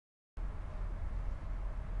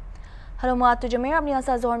Hello mga tujamir, amni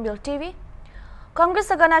sa Hornbilltv. Congress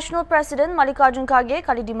Saga National President Mallikarjun Kharge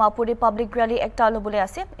kali Dimapur public rally ekta lobole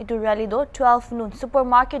ase. Itu rally do 12 noon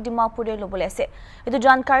supermarket Dimapur lobole ase. Itu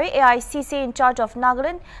jankari AICC in charge of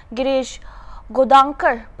Nagaland Girish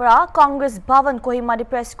Godankar para Congress Bhavan Kohima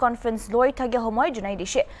press conference loi thage homoy junai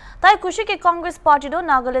dishe. Tai kushi ke Congress party do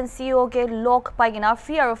Nagaland CEO ke lok paigina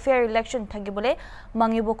free or fair election thage bole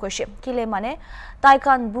mangibo kushe. Kile mane tai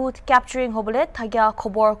kan booth capturing hobole thagya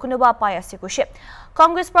khobor kunuba pai ase kushe.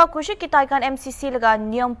 Congress par kushi ki tai kan MCC laga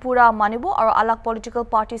niyam pura manibo aru alak political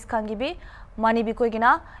parties kan gi bi manibi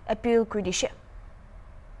koigina appeal kridishe.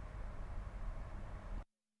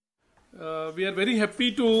 We are very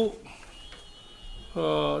happy to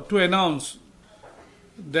announce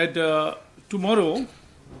that tomorrow,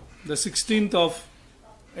 the 16th of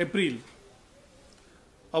April,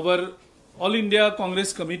 our All India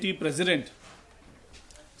Congress Committee President,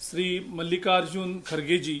 Sri Mallikarjun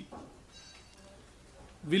Kharge ji,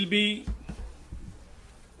 will be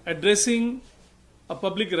addressing a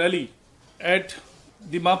public rally at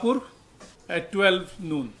Dimapur at 12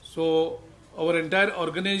 noon. So our entire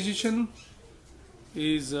organization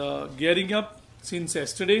is gearing up since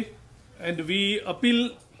yesterday, and we appeal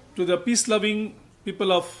to the peace-loving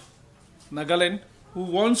people of Nagaland who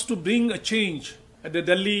wants to bring a change at the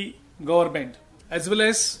Delhi government, as well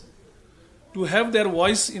as to have their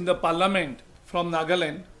voice in the parliament from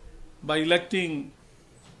Nagaland by electing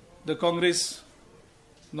the Congress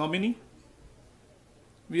nominee.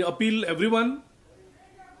 We appeal everyone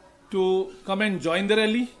to come and join the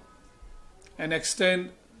rally and extend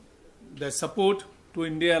their support to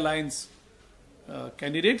India Alliance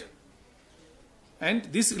candidate. And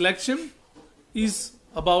this election is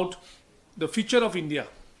about the future of India.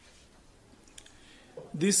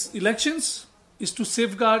 These elections is to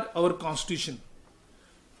safeguard our constitution,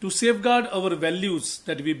 to safeguard our values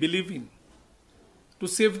that we believe in, to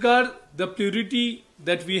safeguard the purity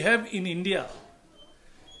that we have in India,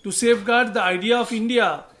 to safeguard the idea of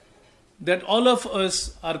India that all of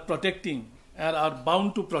us are protecting and are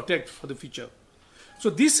bound to protect for the future. So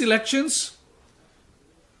these elections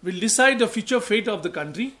will decide the future fate of the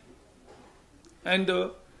country, and the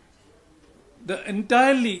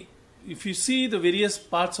entirely, if you see the various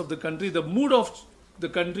parts of the country, the mood of the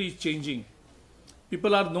country is changing.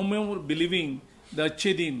 People are no more believing the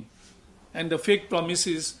Achedin and the fake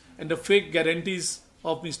promises and the fake guarantees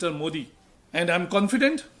of Mr. Modi. And I'm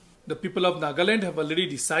confident the people of Nagaland have already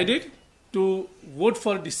decided to vote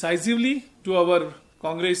for decisively to our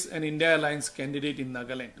Congress and India Alliance candidate in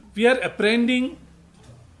Nagaland. We are apprehending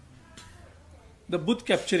the booth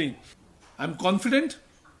capturing. I'm confident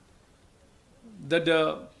that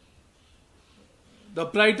the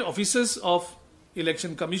upright officers of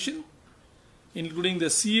Election Commission, including the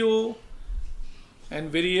CEO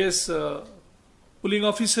and various polling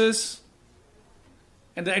officers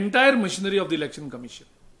and the entire machinery of the Election Commission,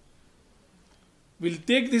 will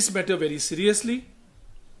take this matter very seriously.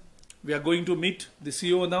 We are going to meet the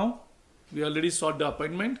CEO now. We already sought the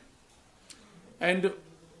appointment, and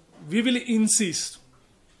we will insist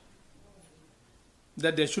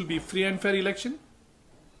that there should be free and fair election.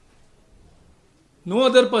 No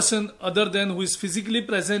other person other than who is physically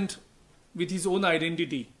present with his own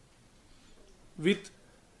identity, with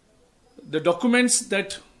the documents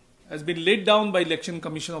that has been laid down by Election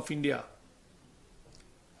Commission of India,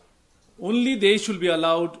 only they should be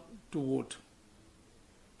allowed to vote.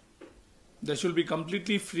 There should be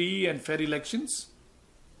completely free and fair elections,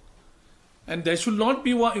 and there should not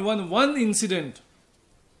be even one incident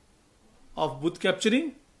of booth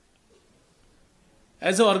capturing.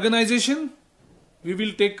 As an organization, we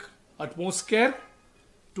will take utmost care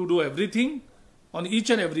to do everything on each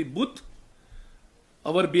and every booth.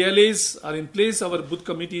 Our BLAs are in place, our booth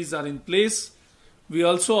committees are in place. We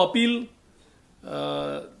also appeal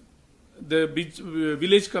the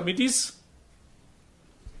village committees,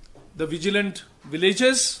 the vigilant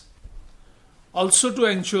villagers, also to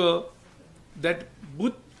ensure that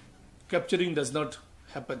booth capturing does not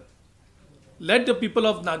happen. Let the people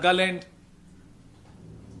of Nagaland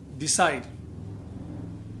decide.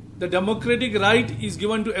 The democratic right is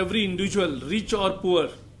given to every individual, rich or poor.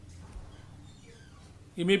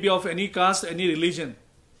 He may be of any caste, any religion.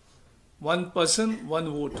 One person, one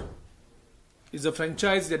vote is a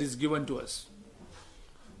franchise that is given to us.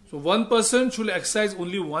 So one person should exercise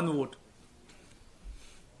only one vote.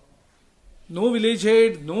 No village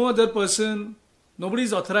head, no other person, nobody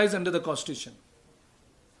is authorized under the Constitution.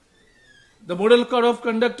 The Model Code of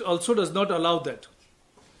Conduct also does not allow that.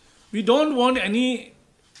 We don't want any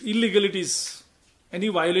illegalities, any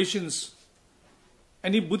violations,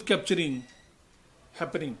 any booth capturing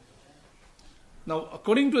happening. Now,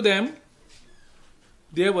 according to them,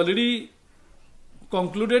 they have already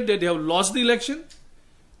concluded that they have lost the election.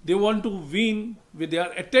 They want to win, they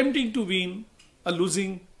are attempting to win a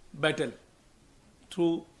losing battle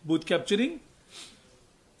through booth capturing,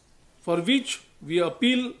 for which we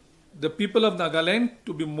appeal the people of Nagaland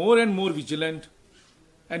to be more and more vigilant,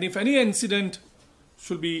 and if any incident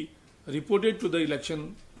should be reported to the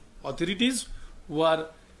election authorities, who are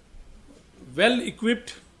well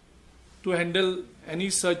equipped to handle any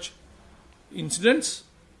such incidents.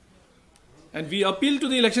 And we appeal to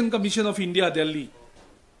the Election Commission of India, Delhi,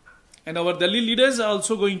 and our Delhi leaders are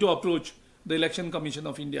also going to approach the Election Commission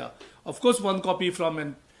of India. Of course, one copy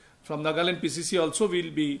from Nagaland PCC also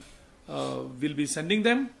will be sending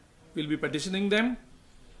them, will be petitioning them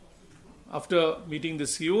after meeting the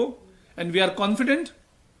CEO, and we are confident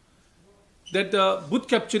that the booth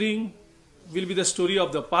capturing will be the story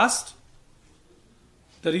of the past.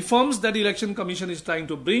 The reforms that the Election Commission is trying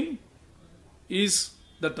to bring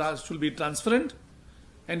should be transparent,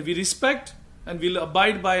 and we respect and will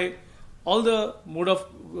abide by all the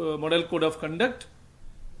model code of conduct.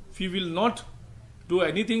 We will not do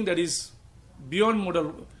anything that is beyond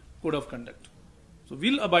model code of conduct. So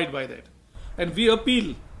we'll abide by that, and we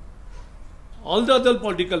appeal all the other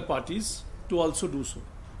political parties to also do so.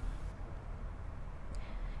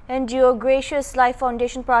 NGO Gracious Life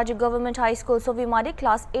Foundation Project Government High School Sovimadi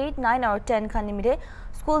Class 8, 9 or 10 kanimide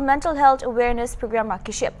School Mental Health Awareness Program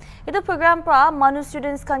rakhishe. Itu program pra manu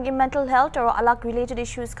students kangi mental health or alak related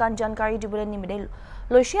issues kan jankari dibole nimide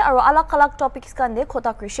loishe or alak topics kan de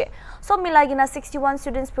khota krishe. So milagina 61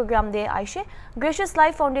 students program de aishe. Gracious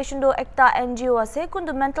Life Foundation do ekta NGO ase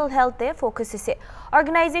kundu mental health de focus ise.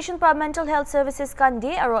 Organization pra mental health services kan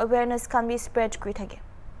de or awareness kan be spread kri thake.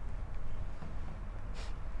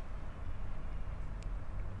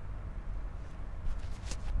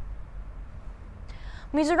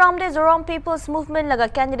 Mizoram de Zoram People's Movement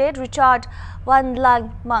laga candidate Richard Van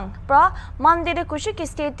Mang pra Monday de kushi ki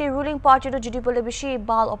state the ruling party to GTPL bishi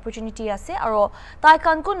bal opportunity ase aro tai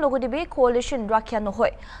kankun logo de be coalition rakhya no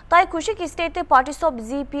hoy tai kushi ki state the party sob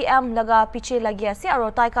GPM laga piche lagi ase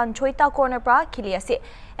aro tai kan choita corner pra khili ase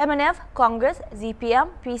MNF Congress GPM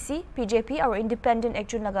PC PJP aro independent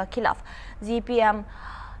action laga khilaf GPM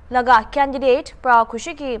laga candidate pra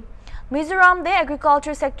kushi ki Mizoram de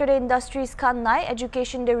agriculture sector de industries kan nai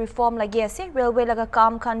education de reform lagi ase railway laga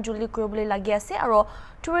kam kan juli kurobole lagi ase aro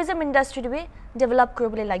tourism industry de develop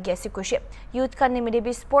kurobole lagi ase kushi youth kan nimide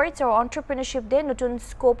bi sports or entrepreneurship de notun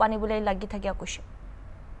scope anibole lagi thakya kushi.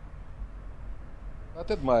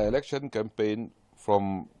 Started my election campaign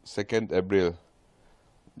from 2nd April.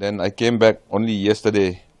 Then I came back only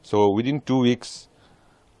yesterday. So within 2 weeks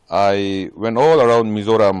I went all around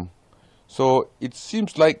Mizoram. So it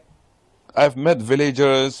seems like I've met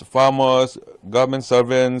villagers, farmers, government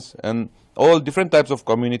servants, and all different types of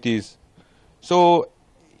communities. So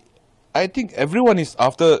I think everyone is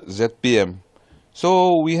after ZPM.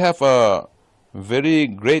 So we have a very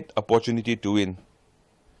great opportunity to win.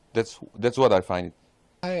 That's what I find.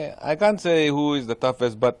 I can't say who is the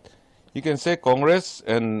toughest, but you can say Congress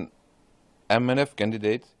and MNF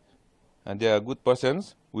candidates, and they are good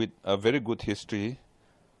persons with a very good history.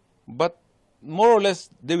 But more or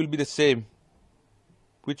less, they will be the same.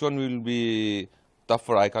 Which one will be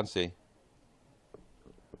tougher, I can't say.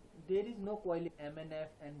 There is no coalition, MNF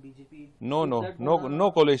and BJP.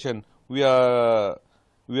 No coalition. We are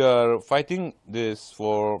fighting this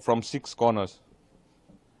from 6 corners.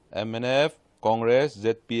 MNF, Congress,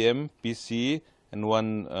 ZPM, PC, and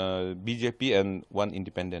one BJP and one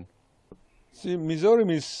independent. See,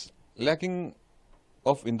 Mizoram is lacking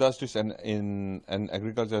of industries and in an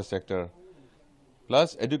agriculture sector.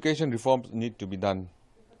 Plus, education reforms need to be done.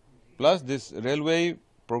 Plus, this railway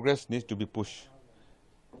progress needs to be pushed.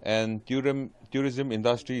 And tourism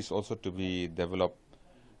industry is also to be developed.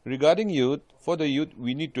 Regarding youth, for the youth,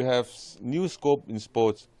 we need to have new scope in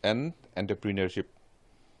sports and entrepreneurship.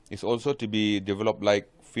 It's also to be developed like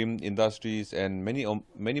film industries and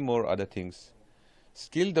many more other things.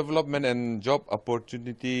 Skill development and job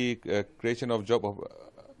opportunity, creation of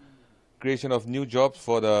new jobs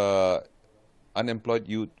for the unemployed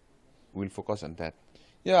youth, will focus on that.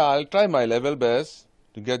 Yeah, I'll try my level best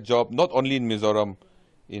to get job not only in Mizoram,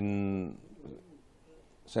 in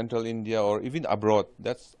Central India or even abroad.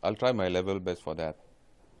 I'll try my level best for that.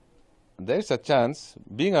 There is a chance,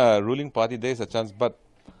 being a ruling party, there is a chance, but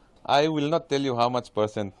I will not tell you how much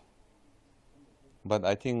percent. But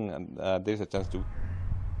I think there is a chance to.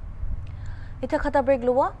 Ita khata break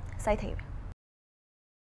luwa, sai thaibe.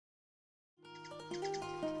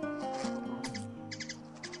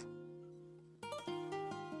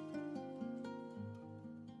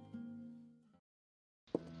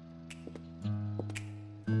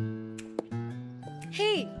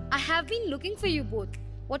 Hey, I have been looking for you both.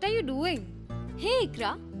 What are you doing? Hey Ikra.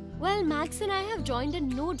 Well, Max and I have joined a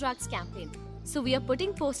no drugs campaign. So we are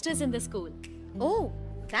putting posters in the school. Oh,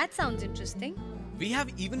 that sounds interesting. We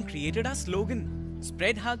have even created our slogan,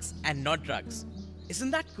 spread hugs and not drugs.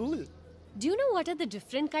 Isn't that cool? Do you know what are the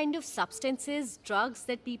different kind of substances, drugs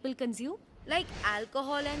that people consume? Like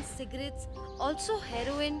alcohol and cigarettes, also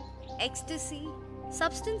heroin, ecstasy.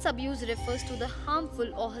 Substance abuse refers to the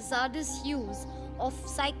harmful or hazardous use of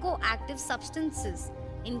psychoactive substances,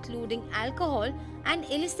 including alcohol and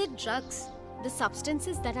illicit drugs. The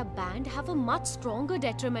substances that are banned have a much stronger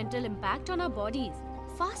detrimental impact on our bodies,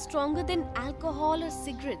 far stronger than alcohol or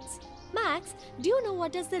cigarettes. Max, do you know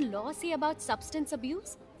what does the law say about substance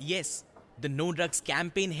abuse? Yes, the No Drugs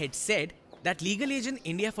campaign head said that legal age in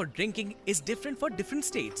India for drinking is different for different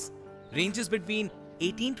states, ranges between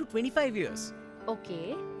 18 to 25 years.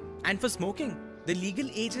 Okay. And for smoking, the legal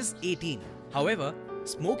age is 18. However,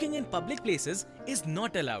 smoking in public places is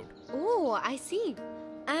not allowed. Oh, I see.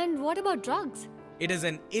 And what about drugs? It is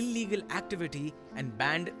an illegal activity and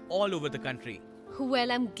banned all over the country.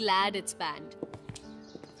 Well, I'm glad it's banned.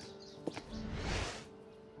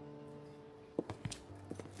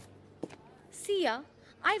 Sia,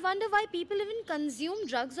 I wonder why people even consume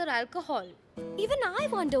drugs or alcohol. Even I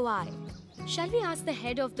wonder why. Shall we ask the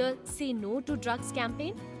head of the Say No to Drugs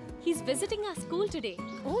campaign? He's visiting our school today.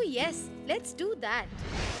 Oh yes, let's do that.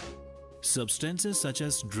 Substances such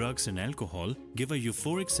as drugs and alcohol give a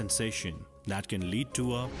euphoric sensation that can lead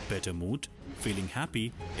to a better mood, feeling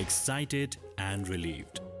happy, excited and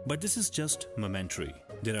relieved. But this is just momentary.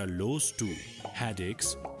 There are lows too: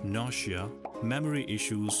 headaches, nausea, memory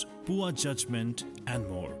issues, poor judgment and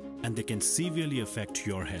more. And they can severely affect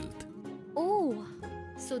your health. Oh,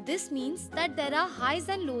 so this means that there are highs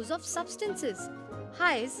and lows of substances.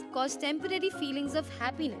 Highs cause temporary feelings of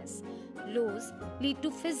happiness. Lows lead to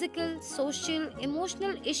physical, social,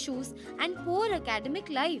 emotional issues and poor academic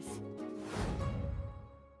life.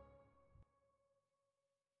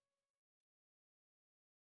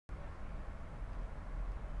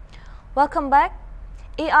 Welcome back.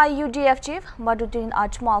 AIUDF Chief Madhuddin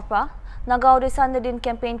Ajmal pra Nagaure Sandadin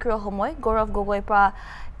campaign kro homoy Gaurav Gogoi pra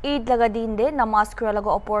Eid lagadin de namaz kura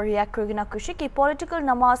laga opor react krigina kushi ki political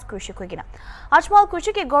namaz kushi kugina. Ajmal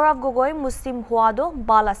kushi ki Gaurav Gogoi Muslim huado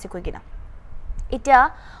bala si kugina.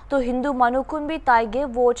 Itya to Hindu manu kun bhi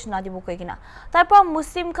taige vote na dibu kugina. Tarpa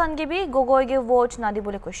Muslim khan ge bhi Gogoi ge vote na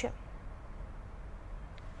dibule kushi.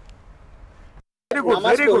 Very good,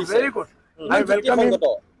 very good, very good. I welcome him.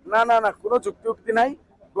 না কোনো যুক্তি নাই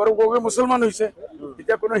গৌরব গগৈ মুসলমান হইছে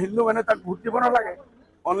এটা কোনো হিন্দু মানে তাক ভোট দিব না লাগে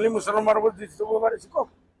অনলি মুসলমানৰ ওপৰত জিতব পাৰে শিকক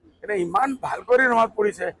এটা ইমান ভাল কৰি নামাজ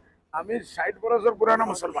পঢ়িছে আমি 60 বছৰ পুৰানা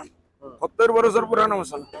মুসলমান 70 বছৰ পুৰানা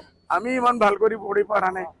মুসলমান আমি ইমান ভাল কৰি পঢ়ি পাৰা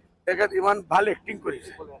নাই তেখেত ইমান ভাল এক্টিং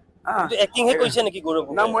কৰিছে কিন্তু এক্টিং হে কৈছে নেকি গৌৰৱ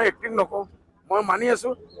না মই এক্টিং নকওঁ মই মানি আছো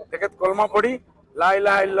তেখেত কলমা পঢ়ি লা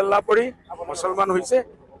ইলাহা ইল্লাল্লাহ পঢ়ি মুসলমান হইছে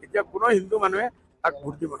এতিয়া কোনো হিন্দু মানুহে তাক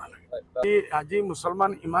ভোট দিব না লাগে আজি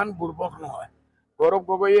মুসলমান ইমান বুৰ্বক নহয় গৌৰৱ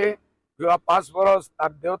গগৈয়ে 5 বছৰ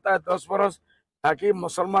তার দেউতা 10 বছৰ থাকি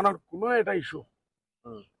মুসলমানৰ কোনো এটা ইস্যু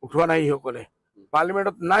উঠোৱা নাই হকলে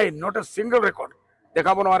পাৰ্লিমেন্টত নাই নট এ সিঙ্গল রেকর্ড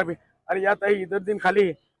দেখাব নোৱাৰিবি আৰু ইয়াত এই ঈদৰ দিন খালি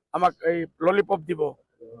আমাক এই ললিপপ দিব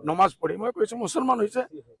নমাজ পঢ়ি মই কৈছো মুসলমান হৈছে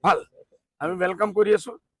ভাল আমি ওয়েলকাম কৰি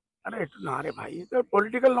আছো আরে এটো না রে ভাই এটা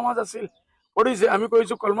পলিটিক্যাল নমাজ আছিল পঢ়িছে আমি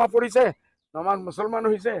কৈছো কলমা পঢ়িছে নমাজ মুসলমান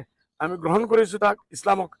হৈছে আমি গ্ৰহণ কৰিছো তাক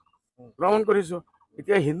ইছলামক গ্ৰহণ কৰিছো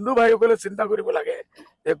এতিয়া হিন্দু ভাইসকলে চিন্তা কৰিব লাগে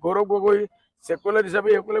যে গৌৰৱ গগৈ সেকুলার হিচাপে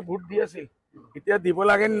একলে ভোট দি আছিল এতিয়া দিব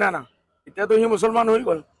লাগে না না এতিয়া তো হি মুসলমান হৈ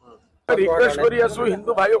গল ৰিকুৱেষ্ট কৰি আছো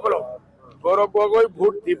হিন্দু ভাইসকলক গৌৰৱ গগৈ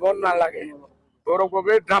ভোট দিব না লাগে গৌৰৱ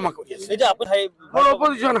গগৈ ড্ৰামা কৰি আছে এটা আপুনি মোৰ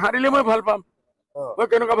অপজিশন হাৰিলে মই ভাল পাম মই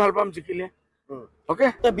কেনেকা ভাল পাম জিকিলে ওকে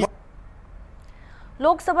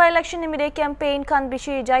Lok Sabha election nimide campaign khan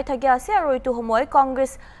bishi jai thagya ase aru itu homoy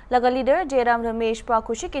Congress laga leader Jairam Ramesh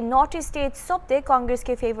Prakushi ki North East states sobte Congress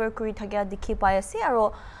ke favor kuri thagya dikhi pai ase aru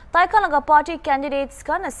tai khan laga party candidates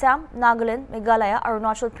khan Assam, Nagaland, Meghalaya,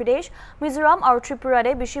 Arunachal Pradesh, Mizoram aru Tripura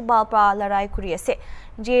de bishi balpa larai kuri ase.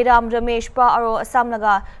 Jairam Ramesh Pra aru Assam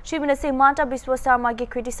laga Chief Minister Himanta Biswa Sarma ke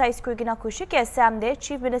criticize kuri gina kushi ke Assam de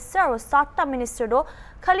Chief Minister aru 7ta minister do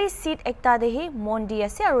khali seat ekta de hi mon di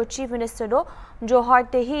ase aru Chief Minister do Johar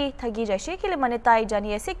te hi thagi jaise kile mane tai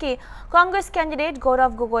jani ase ki Congress candidate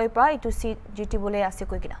Gaurav Gogoi pra itu seat जीती बोले ऐसे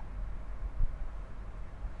कोई गिना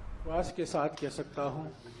विश्वास के साथ कह सकता हूं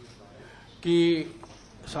कि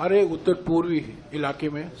सारे उत्तर पूर्वी इलाके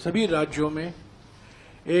में सभी राज्यों में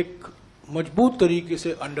एक मजबूत तरीके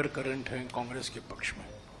से अंडर करंट है कांग्रेस के पक्ष में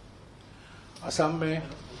असम में,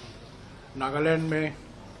 नागालैंड में,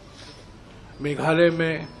 मेघालय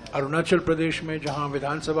में, अरुणाचल प्रदेश में जहां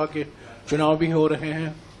विधानसभा के चुनाव भी हो रहे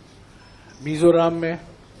हैं, मिजोरम में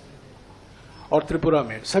और त्रिपुरा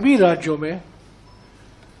में, सभी राज्यों में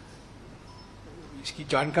इसकी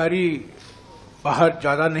जानकारी बाहर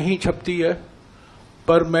ज्यादा नहीं छपती है,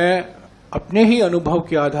 पर मैं अपने ही अनुभव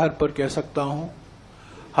के आधार पर कह सकता हूं,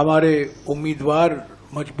 हमारे उम्मीदवार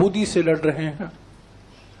मजबूती से लड़ रहे हैं।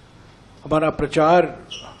 हमारा प्रचार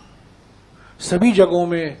सभी जगहों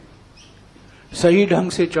में सही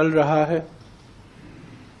ढंग से चल रहा है।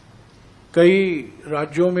 कई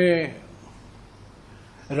राज्यों में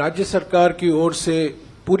राज्य सरकार की ओर से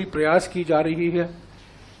पूरी प्रयास की जा रही है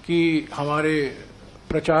कि हमारे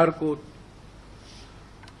प्रचार को,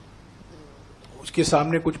 उसके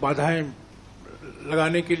सामने कुछ बाधाएं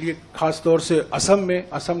लगाने के लिए, खासतौर से असम में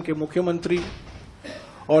असम के मुख्यमंत्री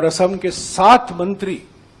और असम के 7 मंत्री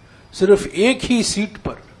सिर्फ एक ही सीट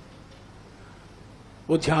पर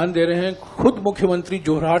वो ध्यान दे रहे हैं। खुद मुख्यमंत्री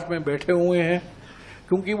जोरहाट में बैठे हुए हैं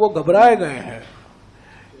क्योंकि वो घबराए गए हैं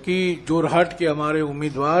कि जोरहाट के हमारे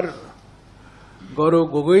उम्मीदवार गौरव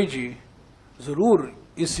गोगोई जी जरूर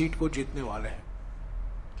इस सीट को जीतने वाले हैं।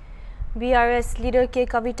 BRS leader के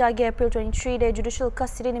कविता के April 23 दे judicial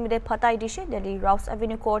custody निमित्ते फताई दिशे Delhi Rouse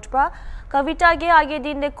Avenue court पर कविता के आगे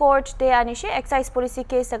दिन दे कोर्ट दे आनिशे एक्साइज पॉलिसी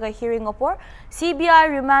केस लगा हियरिंग ओपर CBI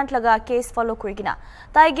रिमांड लगा केस फॉलो करिगिना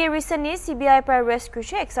ताइगे रिसेंटली CBI पर अरेस्ट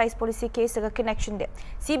कृषि एक्साइज पॉलिसी केस लगा कनेक्शन दे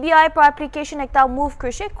CBI पर एप्लीकेशन एकता मूव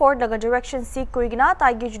कृषि कोर्ट लगा direction seek करिगिना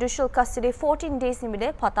ताइगे judicial custody 14 days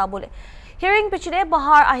निमित्ते फता बोले हियरिंग पिछले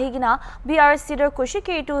बाहर आहिगिना BRS लीडर कुशी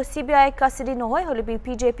के to CBI custody नहोय होलिबी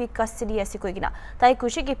PJP custody ऐसी कोइगिना ताई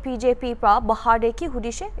कुशी के PJP प्रा बाहर दे की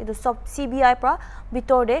हुदिशे इदु सब CBI प्रा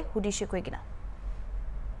बितोर दे हुदिशे कोइगिना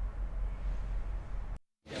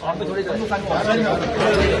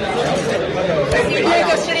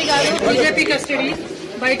BJP కస్టడీ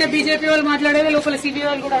బయట BJP వాళ్ళు మాట్లాడేది లోపల CBI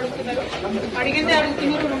వాళ్ళు కూడా అడుగుతున్నారు అడిగిందే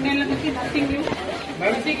అడుగుతున్నారు 2 నెలల నుంచి nothing new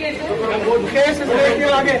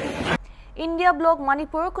India block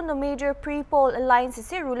Manipur को मेजर प्री पोल अलायंस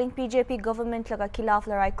से रूलिंग PJP गवर्नमेंट लगा खिलाफ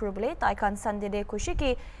लड़ाई करबले ताइकान संडे दे खुशी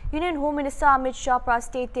की union home minister Amit Shah प्रा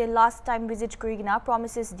स्टेट ते last time visit करिगिना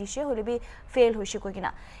promises दिशे होलिबी fail होशि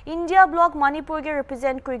कोगिना India block Manipur के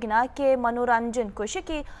रिप्रेजेंट करिगिना के मनोरंजन खुशी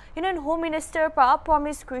की यूनियन होम मिनिस्टर प्रा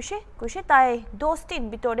प्रॉमिस खुशी ताई दोस्तिन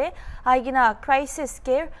बितोरे आइगिना क्राइसिस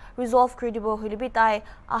के रिजॉल्व करिदिबो होलिबी ताई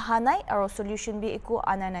आहानाई और सॉल्यूशन भी एको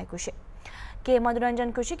आनानाई खुशी के मनोरंजन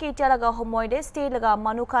खुशी की लगा हमोइडे स्टेट लगा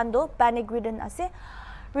मनुखांदो पैनिक रिडन असे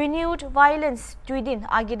रिन्यूड वायलेंस 2 दिन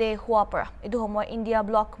आगे दे हुआ पर इदु हमो इंडिया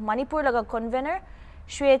ब्लॉक मणिपुर लगा कन्वेनर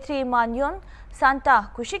श्वेत्री मान्योन सांता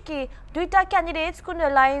खुशी की दुईटा कैंडिडेट्स को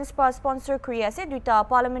अलायंस पर स्पॉन्सर क्रिया से दुईटा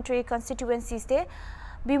पार्लियामेंट्री कंस्टिट्यूएंसीज दे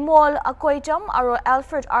बिमोल अकोइटम और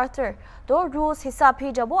एल्फ्रेड आर्थर तो रूल्स हिसाब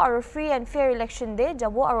ही जबो और free and fair election they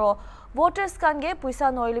जबो और वोटर्स कांगे पैसा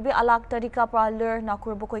नोइलिबी अलग तरीका पर लर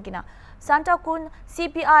नाकुरबो कोइगिना सांता कुन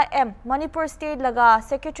CPIM मणिपुर स्टेट लगा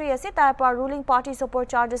सेक्रेटरी असे ताई पर रूलिंग पार्टी सपोर्ट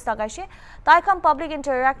चार्जेस लगाइसे ताई कम पब्लिक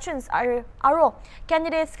इंटरैक्शंस आरो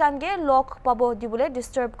कैंडिडेट्स कांगे लॉक पाबो दिबुले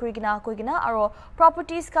डिस्टर्ब करिगिना कोइगिना आरो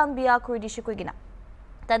प्रॉपर्टीज कान बिया करिदिसे कोइगिना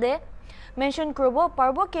तदे मेंशन करबो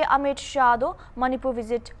पारबो के अमित शाह दो मणिपुर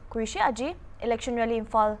विजिट करिसे अजी इलेक्शन रैली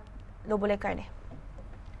इंफाल लोबोले करने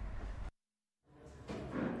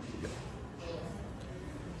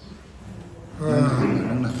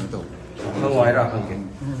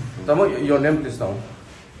Your name, please, now.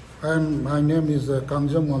 My name is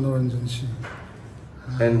Kangjam Manoranjan Singh.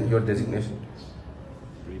 And your designation?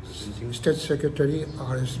 State Secretary,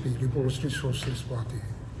 RSP, Revolutionary Socialist Party.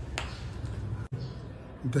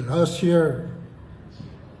 The last year,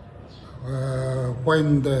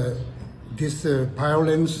 when this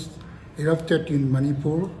violence erupted in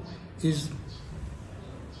Manipur, is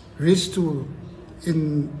reached to in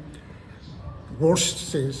worst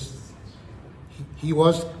stage. He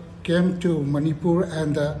came to Manipur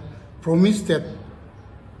and promised that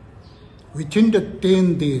within the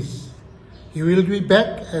 10 days he will be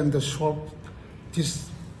back and solve this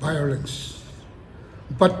violence.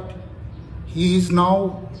 But he is now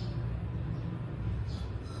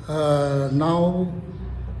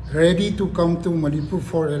ready to come to Manipur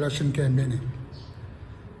for election campaigning.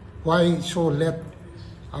 Why so late?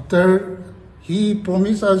 After he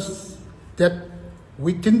promised us that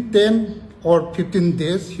within 10 or 15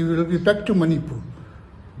 days he will be back to Manipur.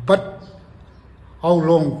 But how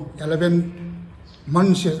long? 11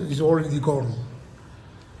 months is already gone.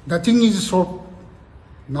 Nothing is solved.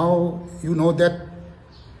 Now you know that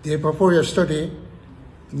day before yesterday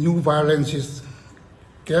new violences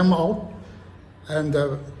came out, and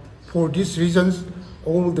for these reasons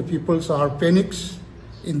all the peoples are panics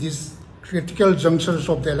in this critical junctures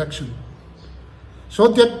of the election. So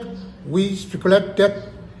that we speculate that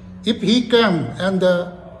if he came and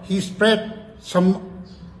he spread some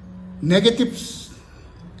negative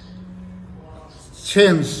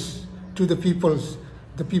change to the peoples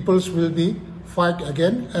will be fight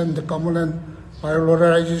again, and the communal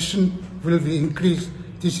polarization will be increased.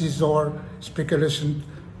 This is our speculation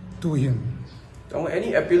to him.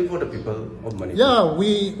 Any appeal for the people of Manipur? Yeah,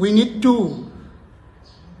 we need to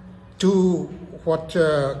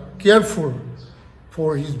careful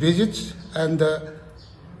for his visits, and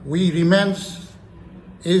we remain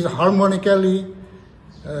is harmonically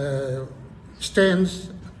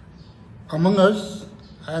stands among us,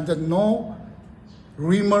 and no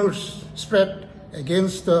rumors spread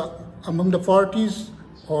against among the parties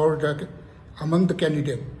or among the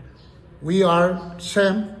candidate. We are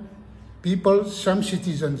same people, same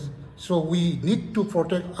citizens, so we need to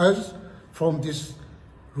protect us from these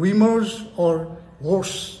rumors or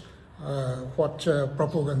worse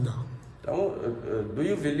propaganda. Do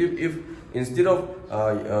you believe if instead of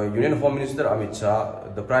Union Home Minister Amit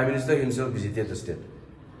Shah, the Prime Minister himself visited the state?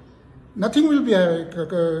 Nothing will be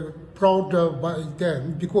proud by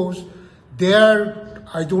them, because their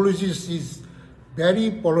ideologies is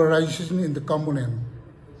very polarization in the communal,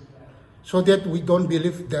 so that we don't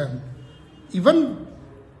believe them. Even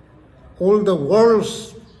all the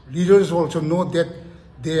world's leaders also know that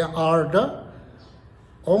they are the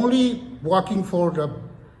only working for the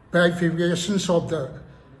verifications of the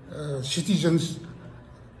citizens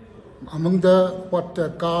among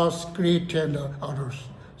the caste, creed, and others,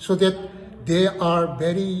 so that they are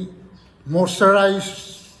very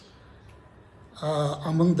moisturized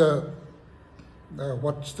among the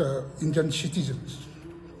Indian citizens.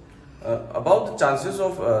 About the chances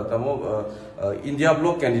of India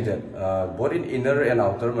bloc candidate, both in inner and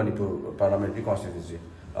outer Manipur parliamentary constituency,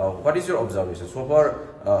 what is your observation so far?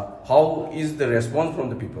 How is the response from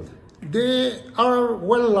the people? They are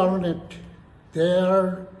well learned. They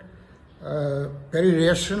are very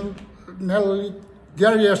rational.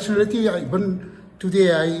 Their rationality, even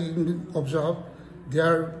today I observe, they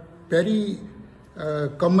are very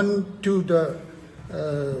common to the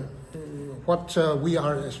what we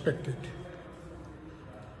are expected.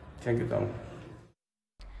 Thank you, Tom.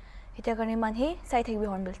 Ita karni manhi sai thekbi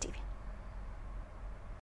Hornbill TV.